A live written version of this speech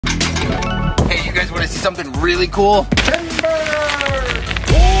something really cool?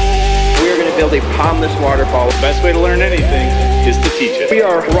 We are going to build a pondless waterfall. The best way to learn anything is to teach it. We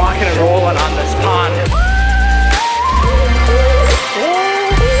are rocking and rolling on this pond.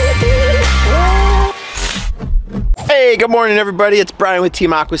 Hey, good morning everybody. It's Brian with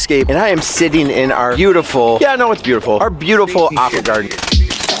Team Aquascape, and I am sitting in our beautiful, yeah, no, it's beautiful, our beautiful Aquagarden.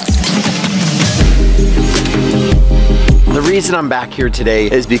 The reason I'm back here today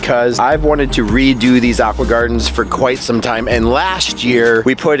is because I've wanted to redo these Aquagardens for quite some time, and last year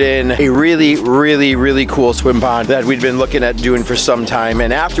we put in a really cool swim pond that we'd been looking at doing for some time,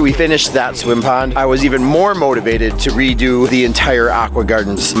 and after we finished that swim pond, I was even more motivated to redo the entire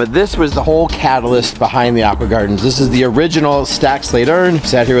Aquagardens. But this was the whole catalyst behind the Aquagardens. This is the original stacked slate urn.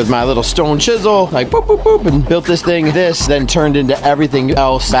 Sat here with my little stone chisel, like boop boop boop, and built this thing. This then turned into everything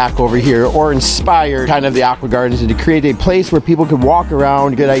else back over here, or inspired kind of the Aquagardens, and to create a place where people could walk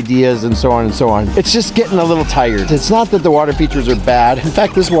around, get ideas, and so on and so on. It's just getting a little tired. It's not that the water features are bad. In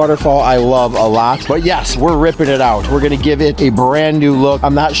fact, this waterfall I love a lot, but yes, we're ripping it out. We're gonna give it a brand new look.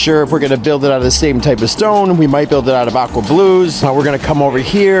 I'm not sure if we're gonna build it out of the same type of stone. We might build it out of aqua blues. We're gonna come over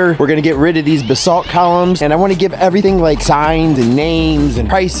here. We're gonna get rid of these basalt columns, and I wanna give everything like signs and names and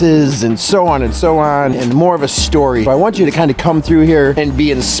prices and so on, and more of a story. So I want you to kind of come through here and be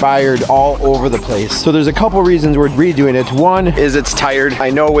inspired all over the place. So there's a couple reasons we're redoing it. One is it's tired. I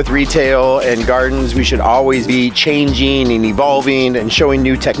know with retail and gardens, we should always be changing and evolving and showing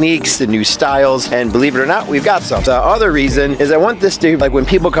new techniques and new styles, and believe it or not, we've got some. The other reason is I want this to, like when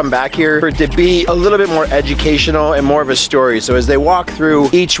people come back here, for it to be a little bit more educational and more of a story. So as they walk through,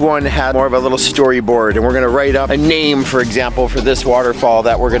 each one has more of a little storyboard, and we're gonna write up a name, for example, for this waterfall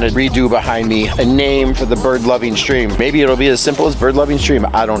that we're gonna redo behind me, a name for the bird-loving stream. Maybe it'll be as simple as bird-loving stream,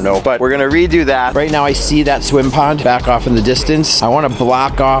 I don't know, but we're gonna redo that. Right now I see that swim pond back off in the distance. I want to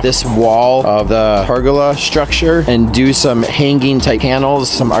block off this wall of the pergola structure and do some hanging type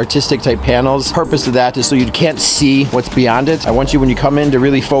panels, some artistic type panels. Purpose of that is so you can't see what's beyond it. I want you, when you come in, to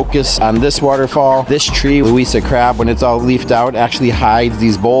really focus on this waterfall. This tree, Louisa crab, when it's all leafed out, actually hides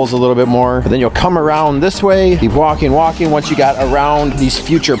these bowls a little bit more. But then you'll come around this way, keep walking. Once you got around these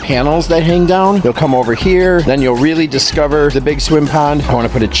future panels that hang down, you'll come over here. Then you'll really discover the big swim pond. I want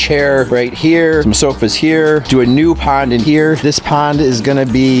to put a chair right here, some sofas here, do a new pond in here. This pond is gonna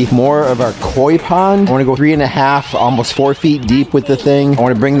be more of our koi pond. I wanna go 3.5, almost 4 feet deep with the thing. I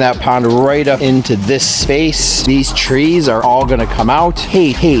wanna bring that pond right up into this space. These trees are all gonna come out.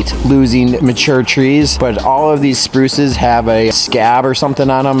 Hate losing mature trees, but all of these spruces have a scab or something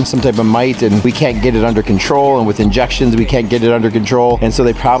on them, some type of mite, and we can't get it under control, and with injections we can't get it under control, and so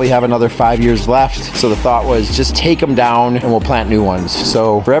they probably have another 5 years left. So the thought was just take them down and we'll plant new ones.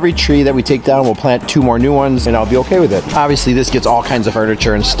 So for every tree that we take down, we'll plant 2 more new ones, and I'll be okay with it. Obviously this gets all kinds of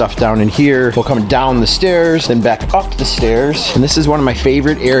furniture and stuff down in here. We'll come down the stairs, then back up the stairs. And this is one of my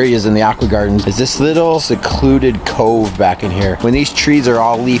favorite areas in the Aquagarden, is this little secluded cove back in here. When these trees are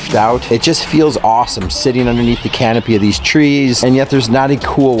all leafed out, it just feels awesome sitting underneath the canopy of these trees, and yet there's not a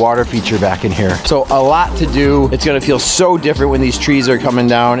cool water feature back in here. So a lot to do. It's gonna feel so different when these trees are coming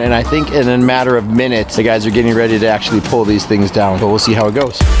down, and I think in a matter of minutes, the guys are getting ready to actually pull these things down. But we'll see how it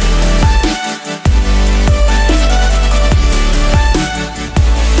goes.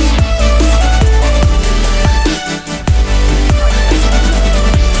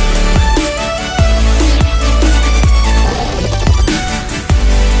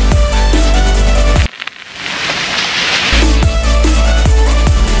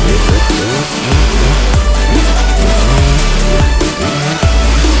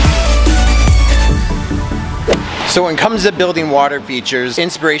 So when it comes to building water features,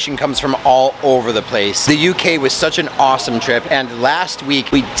 inspiration comes from all over the place. The UK was such an awesome trip, and last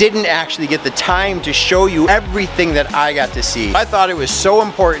week we didn't actually get the time to show you everything that I got to see. I thought it was so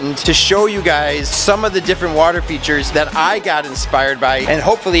important to show you guys some of the different water features that I got inspired by, and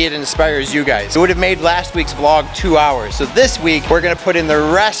hopefully it inspires you guys. It would have made last week's vlog 2 hours. So this week we're gonna put in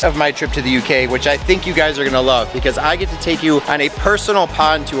the rest of my trip to the UK, which I think you guys are gonna love, because I get to take you on a personal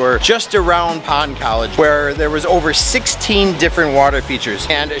pond tour just around Pond College, where there was over 16 different water features,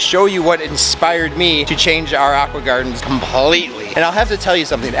 and show you what inspired me to change our Aquagardens completely. And I'll have to tell you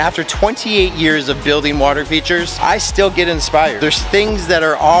something, after 28 years of building water features, I still get inspired. There's things that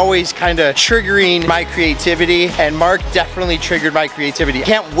are always kind of triggering my creativity, and Mark definitely triggered my creativity. I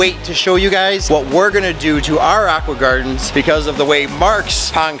can't wait to show you guys what we're gonna do to our Aquagardens because of the way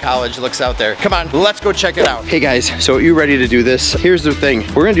Mark's Pond College looks out there. Come on, let's go check it out. Hey guys, so are you ready to do this? Here's the thing,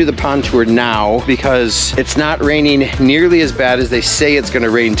 we're gonna do the pond tour now because it's not raining nearly as bad as they say it's gonna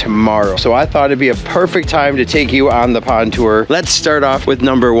rain tomorrow. So I thought it'd be a perfect time to take you on the pond tour. Let's let's start off with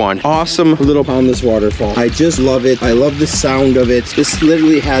number one. Awesome little Pondless waterfall. I just love it. I love the sound of it. This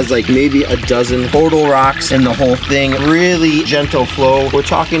literally has like maybe a dozen total rocks in the whole thing. Really gentle flow. We're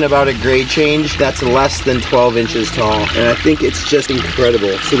talking about a grade change that's less than 12 inches tall, and I think it's just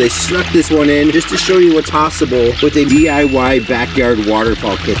incredible. So they stuck this one in just to show you what's possible with a DIY backyard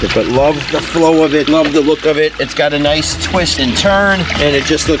waterfall kit. But love the flow of it, love the look of it. It's got a nice twist and turn, and it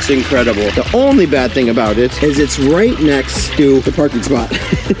just looks incredible. The only bad thing about it is it's right next to the parking spot.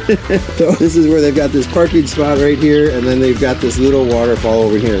 So this is where they've got this parking spot right here, and then they've got this little waterfall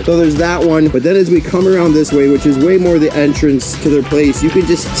over here. So there's that one, but then as we come around this way, which is way more the entrance to their place, you can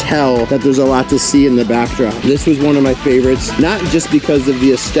just tell that there's a lot to see in the backdrop. This was one of my favorites, not just because of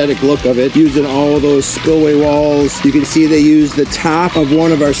the aesthetic look of it, using all of those spillway walls. You can see they used the top of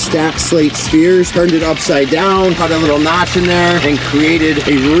one of our stacked slate spheres, turned it upside down, cut a little notch in there, and created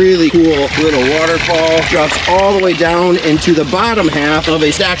a really cool little waterfall. Drops all the way down into the bottom half of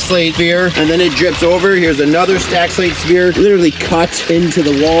a stacked slate sphere, and then it drips over. Here's another stacked slate sphere, literally cut into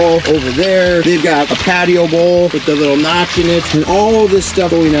the wall over there. They've got a patio bowl with the little notch in it, and all this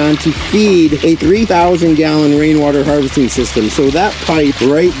stuff going on to feed a 3,000 gallon rainwater harvesting system. So that pipe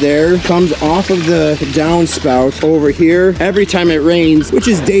right there comes off of the downspout over here. Every time it rains, which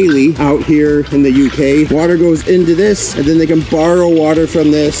is daily out here in the UK, water goes into this, and then they can borrow water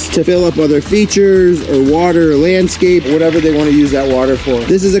from this to fill up other features or water or landscape, whatever they want to use that water for.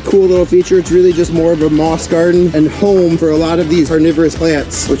 This is a cool little feature. It's really just more of a moss garden and home for a lot of these carnivorous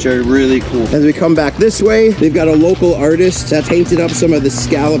plants, which are really cool. As we come back this way, they've got a local artist that painted up some of the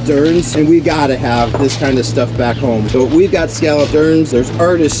scalloped urns, and we gotta have this kind of stuff back home. So we've got scalloped urns. There's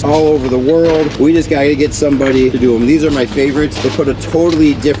artists all over the world. We just gotta get somebody to do them. These are my favorites. They put a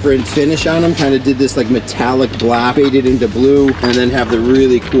totally different finish on them. Kind of did this like metallic black, faded into blue, and then have the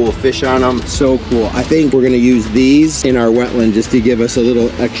really cool fish on them. So cool. I think we're gonna use these in our wetland just to give us a little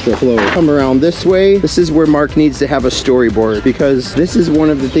extra flow. Come around this way. This is where Mark needs to have a storyboard, because this is one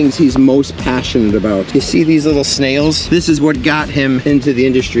of the things he's most passionate about. You see these little snails? This is what got him into the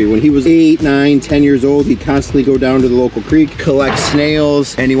industry. When he was 8, 9, 10 years old, he'd constantly go down to the local creek, collect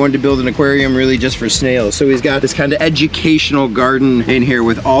snails, and he wanted to build an aquarium really just for snails. So he's got this kind of educational garden in here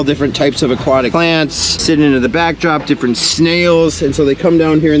with all different types of aquatic plants sitting into the backdrop, different snails, and so they come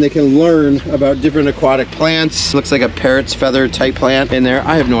down here and they can learn about different aquatic plants. Looks like a parrot's feather type plant in there.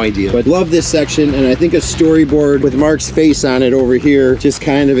 I have no idea, but love this section, and I think a storyboard with Mark's face on it over here, just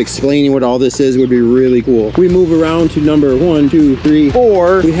kind of explaining what all this is, would be really cool. We move around to number 1, 2, 3,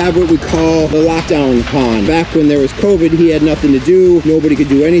 4. We have what we call the lockdown pond. Back when there was COVID, he had nothing to do. Nobody could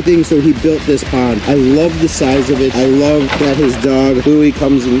do anything, so he built this pond. I love the size of it. I love that his dog, Louie,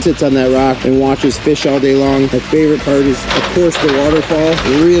 comes and sits on that rock and watches fish all day long. My favorite part is, of course, the waterfall.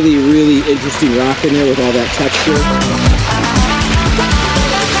 Really, really interesting rock in there with all that texture.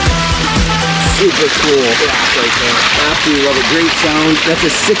 Super cool rock right there. Absolutely love it. Great sound. That's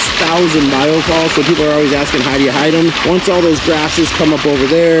a 6,000 biofall, so people are always asking, how do you hide them? Once all those grasses come up over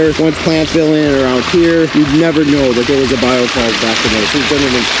there, once plants fill in around here, you'd never know that there was a biofall back in there. So he's done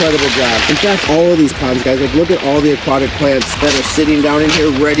an incredible job. In fact, all of these ponds, guys, like look at all the aquatic plants that are sitting down in here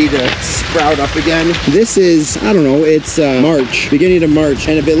ready to sprout up again. This is, I don't know, it's March, beginning of March.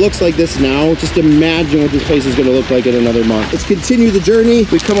 And if it looks like this now, just imagine what this place is gonna look like in another month. Let's continue the journey.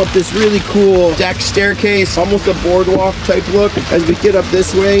 We come up this really cool deck staircase, almost a boardwalk type look. As we get up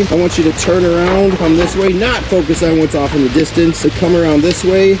this way, I want you to turn around, come this way, not focus on what's off in the distance. We come around this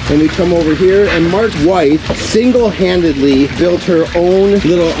way, and we come over here, and Mark's wife single-handedly built her own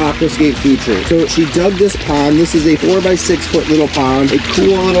little aquascape feature. So she dug this pond. This is a 4 by 6 foot little pond, a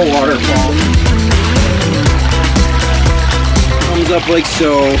cool little waterfall. Comes up like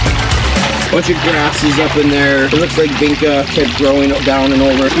so. Bunch of grasses up in there. It looks like vinca kept growing down and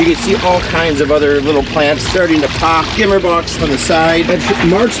over. You can see all kinds of other little plants starting to pop. Skimmerbox on the side. If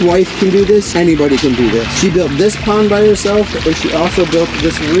Mark's wife can do this, anybody can do this. She built this pond by herself, and she also built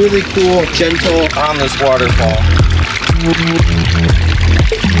this really cool, gentle, Pondless waterfall.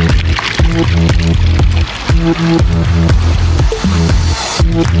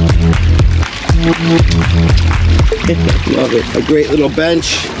 Love it. A great little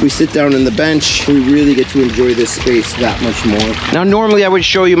bench. We sit down on the bench. We really get to enjoy this space that much more. Now, normally I would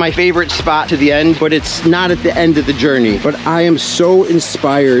show you my favorite spot to the end, but it's not at the end of the journey. But I am so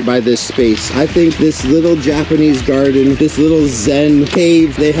inspired by this space. I think this little Japanese garden, this little Zen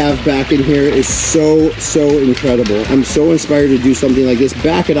cave they have back in here is so incredible. I'm so inspired to do something like this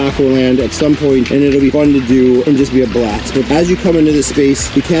back at Aqualand at some point, and it'll be fun to do and just be a blast. But as you come into this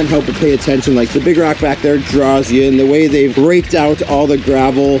space, you can't help but pay attention. Like the big rock back there draws you, and the way they they've raked out all the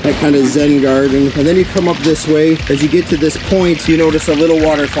gravel, that kind of Zen garden. And then you come up this way. As you get to this point, you notice a little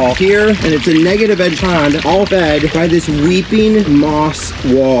waterfall here, and it's a negative edge pond, all fed by this weeping moss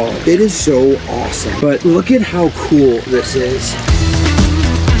wall. It is so awesome. But look at how cool this is.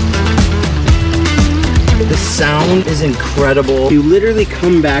 The sound is incredible. You literally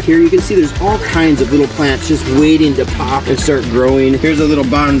come back here, you can see there's all kinds of little plants just waiting to pop and start growing. Here's a little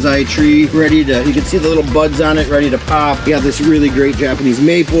bonsai tree ready to, you can see the little buds on it ready to pop. You got this really great Japanese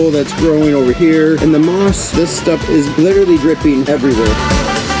maple that's growing over here. And the moss, this stuff is literally dripping everywhere.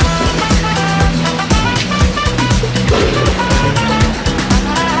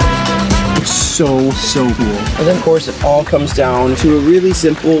 So cool. And then of course it all comes down to a really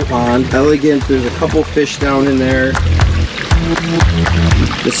simple pond. Elegant, there's a couple fish down in there.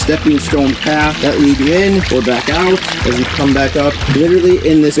 The stepping stone path that lead you in or back out as you come back up. Literally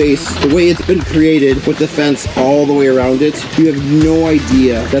in this space, the way it's been created with the fence all the way around it, you have no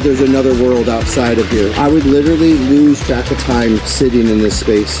idea that there's another world outside of here. I would literally lose track of time sitting in this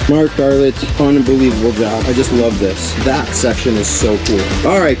space. Mark Garlett, unbelievable job. I just love this. That section is so cool.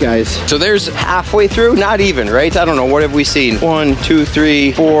 All right, guys. So there's halfway through, not even, right? I don't know, what have we seen? 1, 2,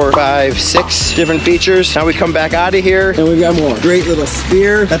 3, 4, 5, 6 different features. Now we come back out of here and we've got more. Great little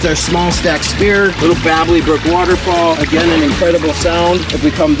spear. That's our small stack spear. Little Babbly Brook waterfall. Again, an incredible sound. If we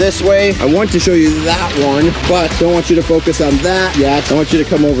come this way, I want to show you that one, but don't want you to focus on that yet. I want you to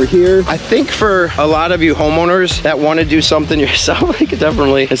come over here. I think for a lot of you homeowners that want to do something yourself, it's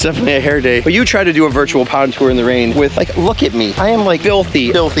definitely a hair day. But you try to do a virtual pond tour in the rain with, like, look at me. I am like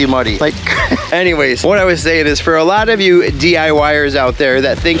filthy muddy. Like, anyways, what I was saying is for a lot of you DIYers out there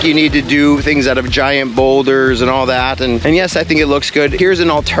that think you need to do things out of giant boulders and all that, and yes, I think it looks good. Here's an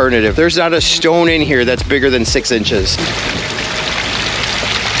alternative. There's not a stone in here that's bigger than 6 inches.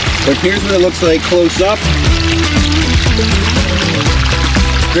 But here's what it looks like close up.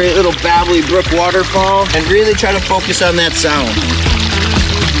 Great little Babbly Brook waterfall, and really try to focus on that sound.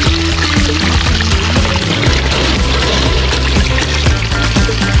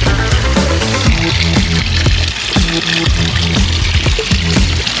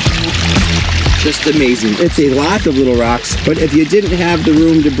 Just amazing. It's a lot of little rocks, but if you didn't have the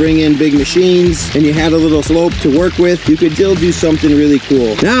room to bring in big machines and you had a little slope to work with, you could still do something really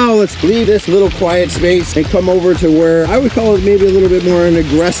cool. Now let's leave this little quiet space and come over to where I would call it maybe a little bit more an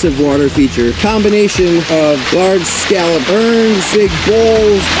aggressive water feature. Combination of large scallop urns, big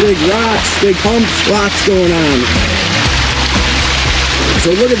bowls, big rocks, big pumps, lots going on. So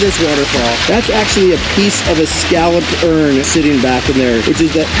look at this waterfall. That's actually a piece of a scalloped urn sitting back in there, which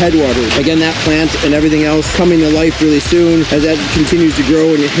is the headwater. Again, that plant and everything else coming to life really soon as that continues to grow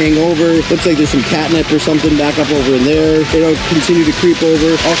and hang over. Looks like there's some catnip or something back up over in there. It'll continue to creep over.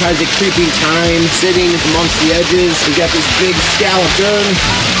 All kinds of creeping thyme sitting amongst the edges. We've got this big scalloped urn.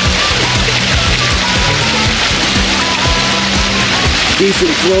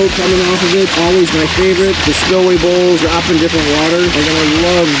 Decent flow coming off of it, always my favorite. The spillway bowls dropping different water. And then I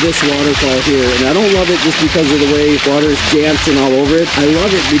love this waterfall here. And I don't love it just because of the way water is dancing all over it. I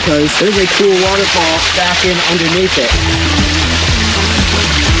love it because there's a cool waterfall back in underneath it.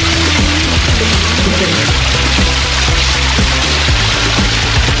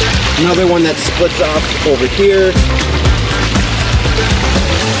 Another one that splits off over here.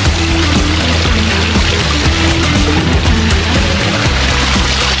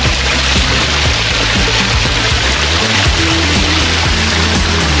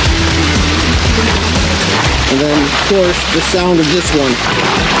 And then, of course, the sound of this one.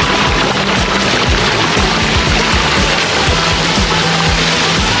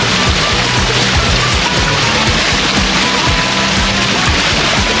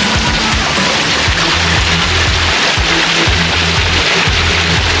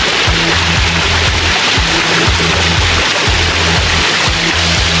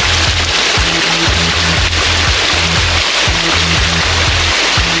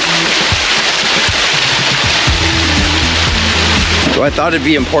 So I thought it'd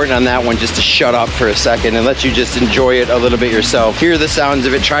be important on that one just to shut up for a second and let you just enjoy it a little bit yourself. Hear the sounds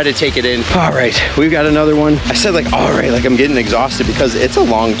of it, try to take it in. All right, we've got another one. I said like, all right, like I'm getting exhausted because it's a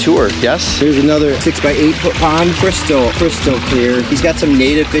long tour, yes? Here's another 6x8 foot pond, crystal clear. He's got some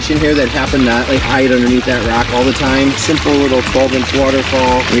native fish in here that happen to like hide underneath that rock all the time. Simple little 12-inch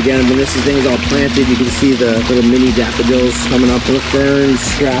waterfall. And again, when this thing is all planted, you can see the little mini daffodils coming up, little ferns,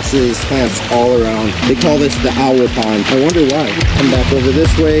 grasses, plants all around. They call this the owl pond. I wonder why. Come back over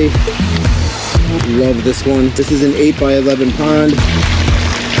this way. Love this one. This is an 8x11 pond.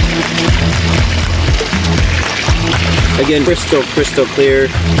 Again, crystal clear.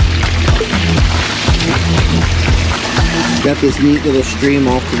 Got this neat little stream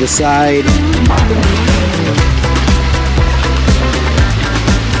off to the side.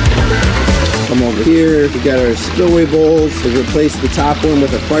 Come over here, we got our spillway bowls. We replaced the top one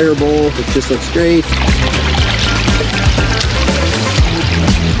with a fire bowl, which just looks great.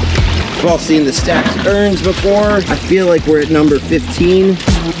 We've all seen the stacked urns before. I feel like we're at number 15.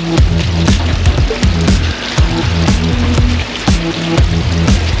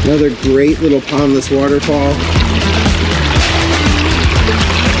 Another great little pondless waterfall.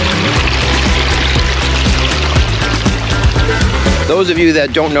 Those of you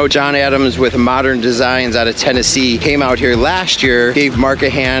that don't know John Adams with Modern Designs out of Tennessee came out here last year, gave Mark a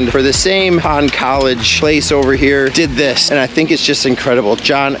hand for the same Pond College place over here, did this, and I think it's just incredible.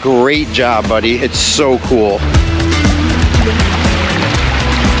 John, great job, buddy. It's so cool.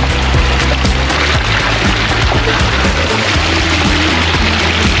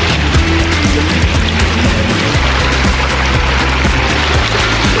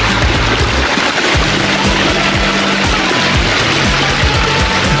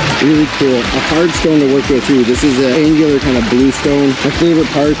 Really cool. A hard stone to work with too. This is an angular kind of blue stone. My favorite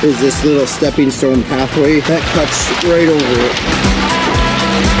part is this little stepping stone pathway that cuts right over it.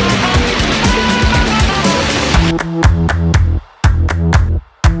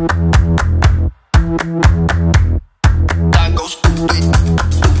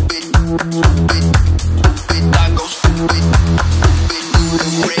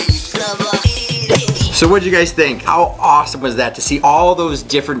 So what did you guys think? How awesome was that to see all those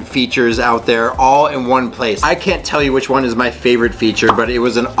different features out there all in one place? I can't tell you which one is my favorite feature, but it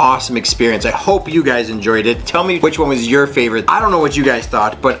was an awesome experience. I hope you guys enjoyed it. Tell me which one was your favorite. I don't know what you guys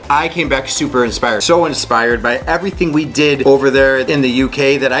thought, but I came back super inspired. So inspired by everything we did over there in the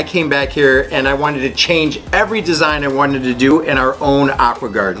UK that I came back here and I wanted to change every design I wanted to do in our own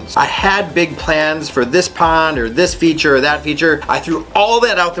Aquagardens. I had big plans for this pond or this feature or that feature. I threw all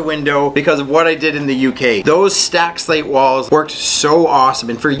that out the window because of what I did in the UK. Those stacked slate walls worked so awesome,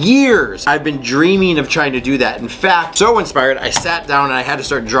 and for years I've been dreaming of trying to do that. In fact, so inspired, I sat down and I had to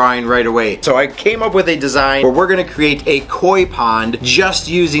start drawing right away. So I came up with a design where we're gonna create a koi pond just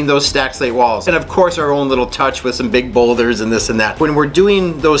using those stacked slate walls. And of course our own little touch with some big boulders and this and that. When we're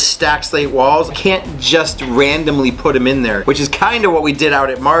doing those stacked slate walls, you can't just randomly put them in there, which is kind of what we did out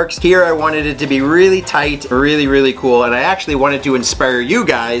at Mark's. Here I wanted it to be really tight, really cool, and I actually wanted to inspire you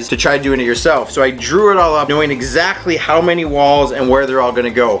guys to try doing it yourself. So I drew it all up knowing exactly how many walls and where they're all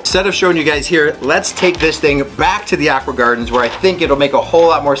gonna go. Instead of showing you guys here, let's take this thing back to the Aquagardens where I think it'll make a whole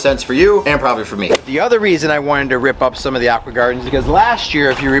lot more sense for you and probably for me. The other reason I wanted to rip up some of the Aquagardens is because last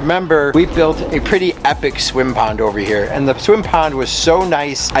year, if you remember, we built a pretty epic swim pond over here, and the swim pond was so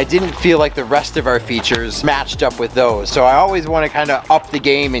nice, I didn't feel like the rest of our features matched up with those. So I always want to kind of up the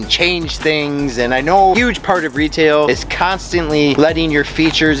game and change things, and I know a huge part of retail is constantly letting your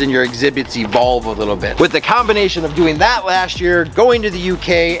features and your exhibits evolve a little bit. With the combination of doing that last year, going to the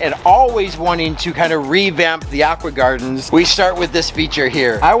UK, and always wanting to kind of revamp the Aquagardens, we start with this feature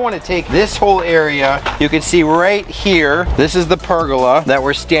here. I want to take this whole area, you can see right here, this is the pergola that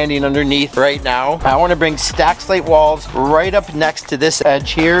we're standing underneath right now. I want to bring stacked slate walls right up next to this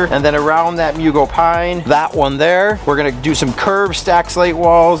edge here, and then around that Mugo pine, that one there. We're going to do some curved stacked slate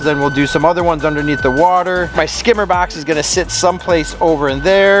walls, then we'll do some other ones underneath the water. My skimmer box is going to sit someplace over in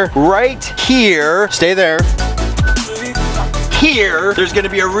there. Right here, stay there. Here, there's gonna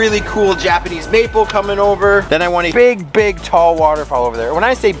be a really cool Japanese maple coming over. Then I want a big, tall waterfall over there. When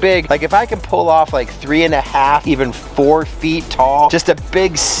I say big, like if I can pull off like 3.5, even 4 feet tall, just a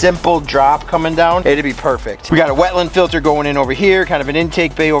big, simple drop coming down, it'd be perfect. We got a wetland filter going in over here, kind of an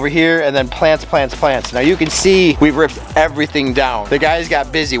intake bay over here, and then plants. Now you can see we've ripped everything down. The guys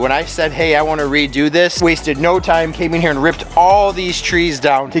got busy. When I said, hey, I want to redo this, wasted no time, came in here and ripped all these trees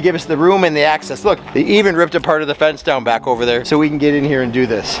down to give us the room and the access. Look, they even ripped a part of the fence down back over there so we can get in here and do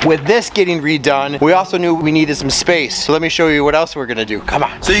this. With this getting redone, we also knew we needed some space. So let me show you what else we're gonna do. Come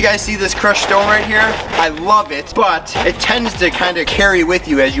on. So you guys see this crushed stone right here? I love it, but it tends to kind of carry with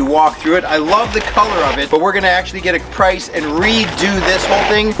you as you walk through it. I love the color of it, but we're gonna actually get a price and redo this whole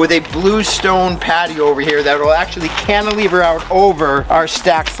thing with a blue stone patio over here that will actually cantilever out over our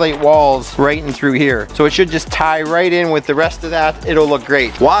stacked slate walls right in through here. So it should just tie right in with the rest of that. It'll look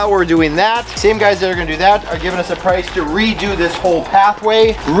great. While we're doing that, same guys that are gonna do that are giving us a price to redo this whole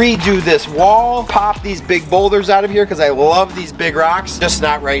pathway, redo this wall, pop these big boulders out of here because I love these big rocks, just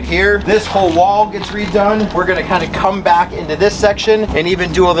not right here. This whole wall gets redone. We're gonna kind of come back into this section and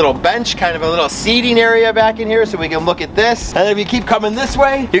even do a little bench, kind of a little seating area back in here so we can look at this. And then if you keep coming this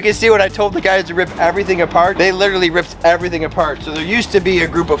way, you can see what I told the guys to rip everything apart. They literally ripped everything apart. So there used to be a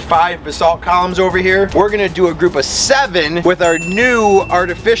group of 5 basalt columns over here. We're gonna do a group of 7 with our new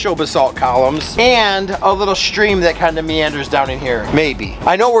artificial basalt columns and a little stream that kind of meanders down in here. Maybe.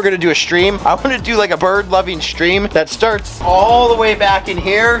 I know we're gonna do a stream. I want to do like a bird-loving stream that starts all the way back in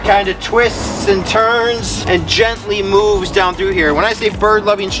here, kind of twists and turns and gently moves down through here. When I say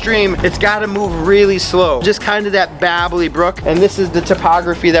bird-loving stream, it's got to move really slow. Just kind of that babbly brook, and this is the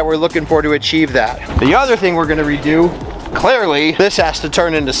topography that we're looking for to achieve that. The other thing we're gonna redo, clearly, this has to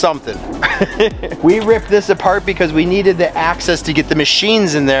turn into something. We ripped this apart because we needed the access to get the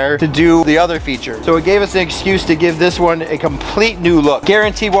machines in there to do the other feature. So it gave us an excuse to give this one a complete new look.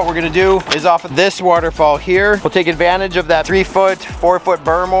 Guarantee what we're gonna do is off of this waterfall here, we'll take advantage of that 3-foot, 4-foot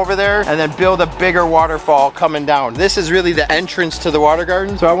berm over there and then build a bigger waterfall coming down. This is really the entrance to the water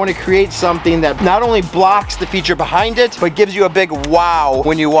garden. So I want to create something that not only blocks the feature behind it, but gives you a big wow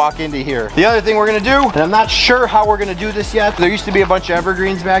when you walk into here. The other thing we're gonna do, and I'm not sure how we're gonna do this yet, there used to be a bunch of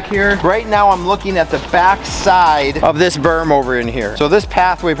evergreens back here. Right now I'm looking at the back side of this berm over in here. So this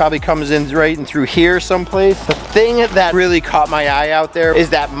pathway probably comes in right in through here someplace. The thing that really caught my eye out there is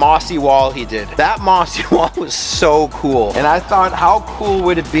that mossy wall he did. That mossy wall was so cool. And I thought, how cool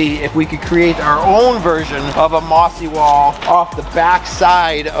would it be if we could create our own version of a mossy wall off the back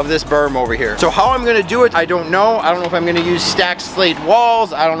side of this berm over here. So how I'm gonna do it, I don't know. I don't know if I'm gonna use stacked slate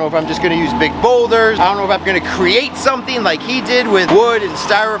walls. I don't know if I'm just gonna use big boulders. I don't know if I'm gonna create something like he did with wood and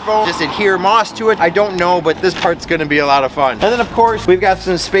styrofoam, just adhere moss to it. I don't know, but this part's gonna be a lot of fun. And then of course, we've got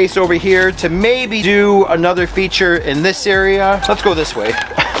some space over here to maybe do another feature in this area. Let's go this way.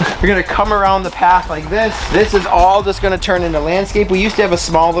 We're gonna come around the path like this. This is all just gonna turn into landscape. We used to have a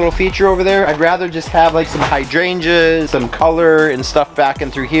small little feature over there. I'd rather just have like some hydrangeas, some color and stuff back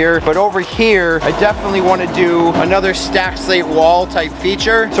and through here. But over here, I definitely wanna do another stacked slate wall type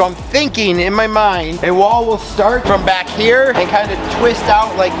feature. So I'm thinking in my mind, a wall will start from back here and kind of twist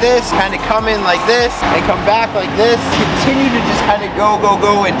out like this, kind of come in like this, and come back like this. Continue to just kind of go,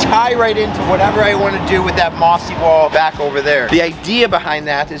 and tie right into whatever I wanna do with that mossy wall back over there. The idea behind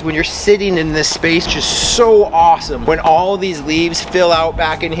that is when you're sitting in this space, just so awesome. When all these leaves fill out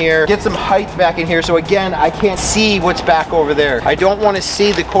back in here, get some height back in here. So again, I can't see what's back over there. I don't want to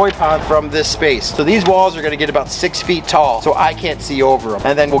see the koi pond from this space. So these walls are going to get about 6 feet tall, so I can't see over them.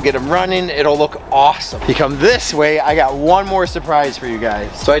 And then we'll get them running. It'll look awesome. You come this way, I got one more surprise for you guys.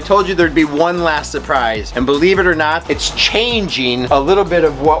 So I told you there'd be one last surprise. And believe it or not, it's changing a little bit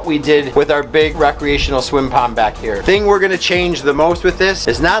of what we did with our big recreational swim pond back here. Thing we're going to change the most with this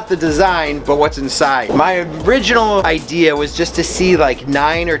is not the design, but what's inside. My original idea was just to see like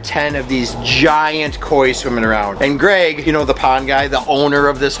 9 or 10 of these giant koi swimming around. And Greg, you know, the pond guy, the owner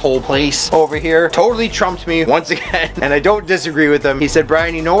of this whole place over here, totally trumped me once again, and I don't disagree with him. He said,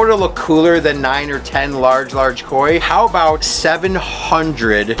 Brian, you know what'll look cooler than 9 or 10 large koi? How about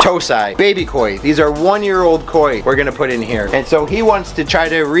 700 tosai, baby koi? These are 1-year-old koi we're gonna put in here. And so he wants to try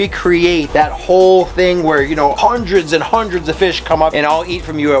to recreate that whole thing where, you know, hundreds and hundreds of fish come up and all eat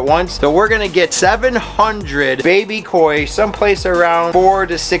from you at once. So we're gonna get 700 baby koi, someplace around 4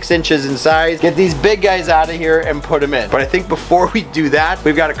 to 6 inches in size. Get these big guys out of here and put them in. But I think before we do that,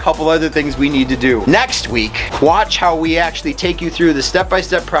 we've got a couple other things we need to do. Next week, watch how we actually take you through the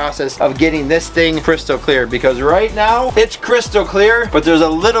step-by-step process of getting this thing crystal clear, because right now it's crystal clear, but there's a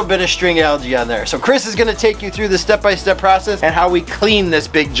little bit of string algae on there. So Chris is gonna take you through the step-by-step process and how we clean this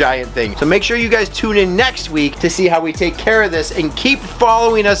big giant thing. So make sure you guys tune in next week to see how we take care of this, and keep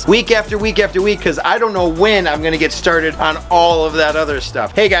following us week after week after week, because I don't know when I'm gonna get started on all of that other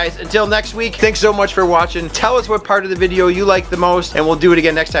stuff. Hey guys, until next week, thanks so much for watching. Tell us what part of the video you like the most, and we'll do it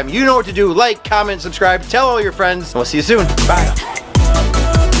again next time. You know what to do. Like, comment, subscribe, tell all your friends, and we'll see you soon. Bye.